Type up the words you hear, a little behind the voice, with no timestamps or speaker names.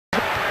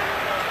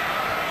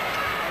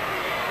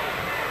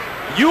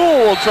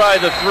Ewell will try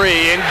the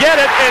three and get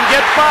it and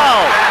get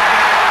fouled.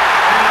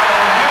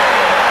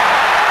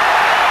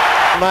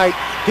 Tonight,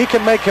 he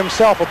can make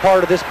himself a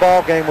part of this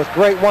ball game with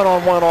great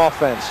one-on-one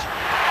offense.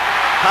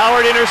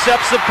 Howard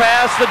intercepts the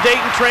pass, the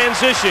Dayton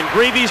transition.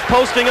 Greavy's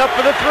posting up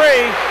for the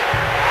three.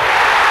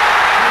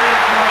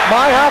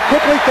 My, how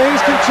quickly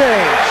things can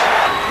change.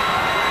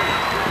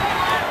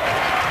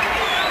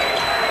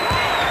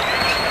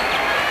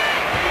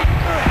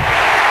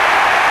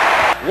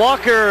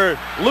 Walker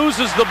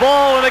loses the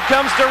ball and it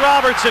comes to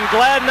Robertson.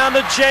 Gladden on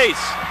the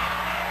chase.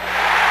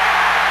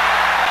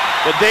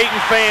 The Dayton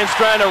fans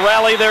trying to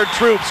rally their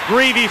troops.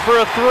 Greavy for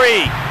a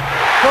three.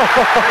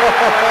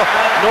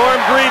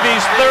 Norm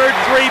Greavy's third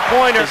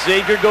three-pointer.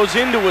 Xavier goes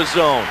into his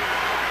zone.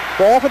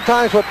 Well,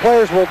 oftentimes what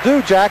players will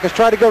do, Jack, is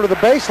try to go to the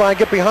baseline,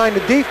 get behind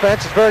the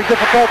defense. It's very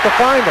difficult to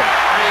find them.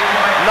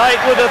 Knight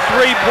with a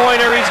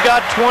three-pointer. He's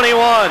got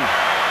 21.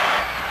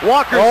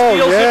 Walker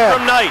steals it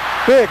from Knight.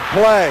 Big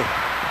play.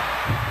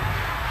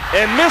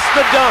 And missed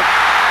the dunk.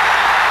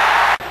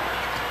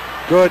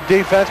 Good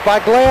defense by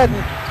Gladden.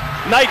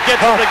 Knight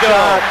gets it to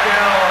go.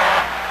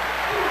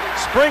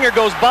 Springer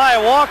goes by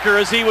Walker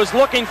as he was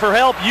looking for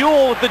help.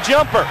 Ewell with the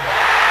jumper.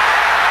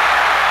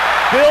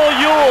 Bill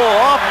Ewell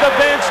off the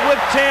bench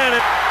with 10.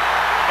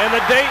 And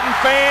the Dayton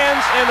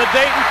fans and the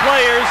Dayton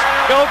players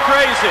go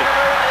crazy.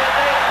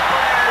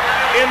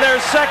 In their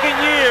second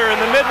year in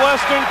the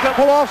Midwestern Cup.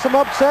 Pull off some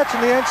upsets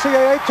in the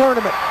NCAA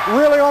tournament.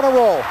 Really on a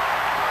roll.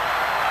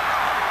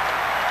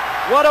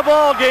 What a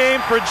ball game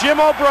for Jim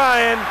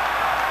O'Brien.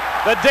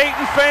 The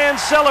Dayton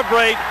fans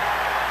celebrate.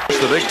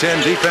 The Big Ten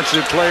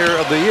Defensive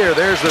Player of the Year.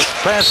 There's the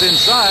pass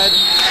inside,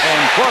 and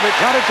Corbett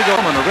got it to go.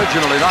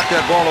 Originally knocked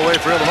that ball away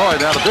for Illinois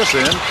down at this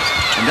end,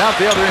 and down at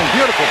the other end.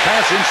 Beautiful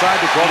pass inside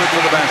to Corbett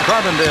for the basket.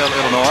 Carbondale,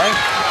 Illinois,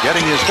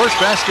 getting his first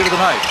basket of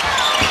the night.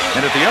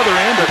 And at the other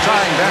end, a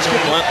tying basket.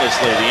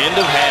 Relentlessly, the end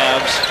of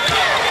halves.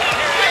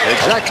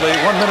 Exactly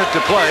 1 minute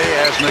to play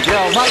as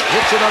Miguel Knight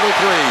hits another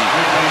three.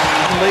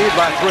 Lead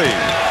by 3.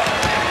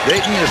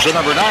 Dayton is the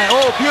number 9.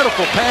 Oh,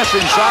 beautiful pass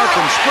inside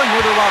from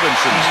Springer to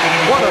Robinson.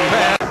 What a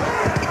pass.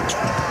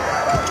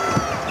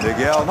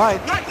 Miguel Knight.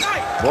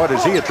 Boy,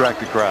 does he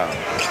attract the crowd.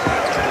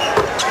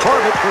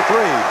 Corbett for 3.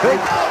 Big.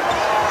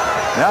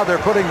 Now they're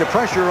putting the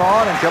pressure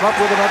on and come up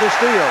with another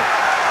steal.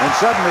 And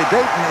suddenly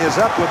Dayton is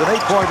up with an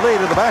 8-point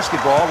lead in the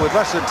basketball with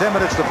less than 10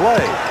 minutes to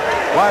play.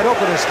 Wide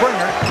open is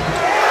Springer.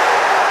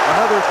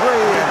 Another 3,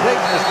 and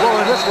Dayton is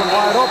blowing this one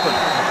wide open.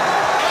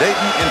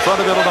 Dayton in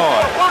front of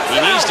Illinois. He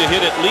needs to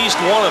hit at least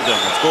one of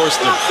them. Of course,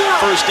 the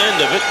first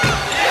end of it.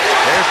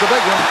 There's the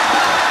big one.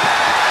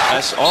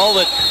 That's all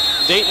that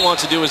Dayton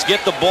wants to do is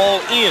get the ball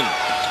in.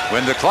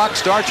 When the clock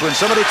starts, when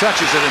somebody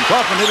touches it, and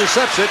Kaufman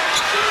intercepts it.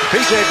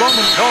 P.J.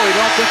 Bowman, no,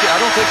 I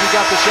don't think he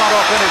got the shot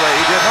off anyway.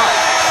 He did not.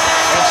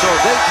 And so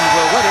Dayton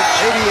will win it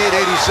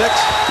 88-86.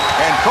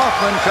 And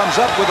Kaufman comes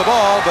up with the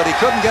ball, but he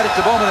couldn't get it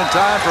to Bowman in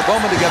time for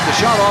Bowman to get the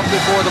shot off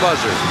before the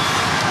buzzer.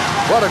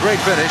 What a great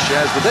finish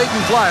as the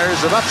Dayton Flyers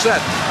have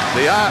upset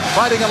the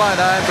Fighting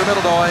Illini from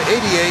Illinois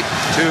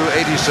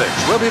 88-86.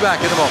 We'll be back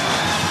in a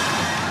moment.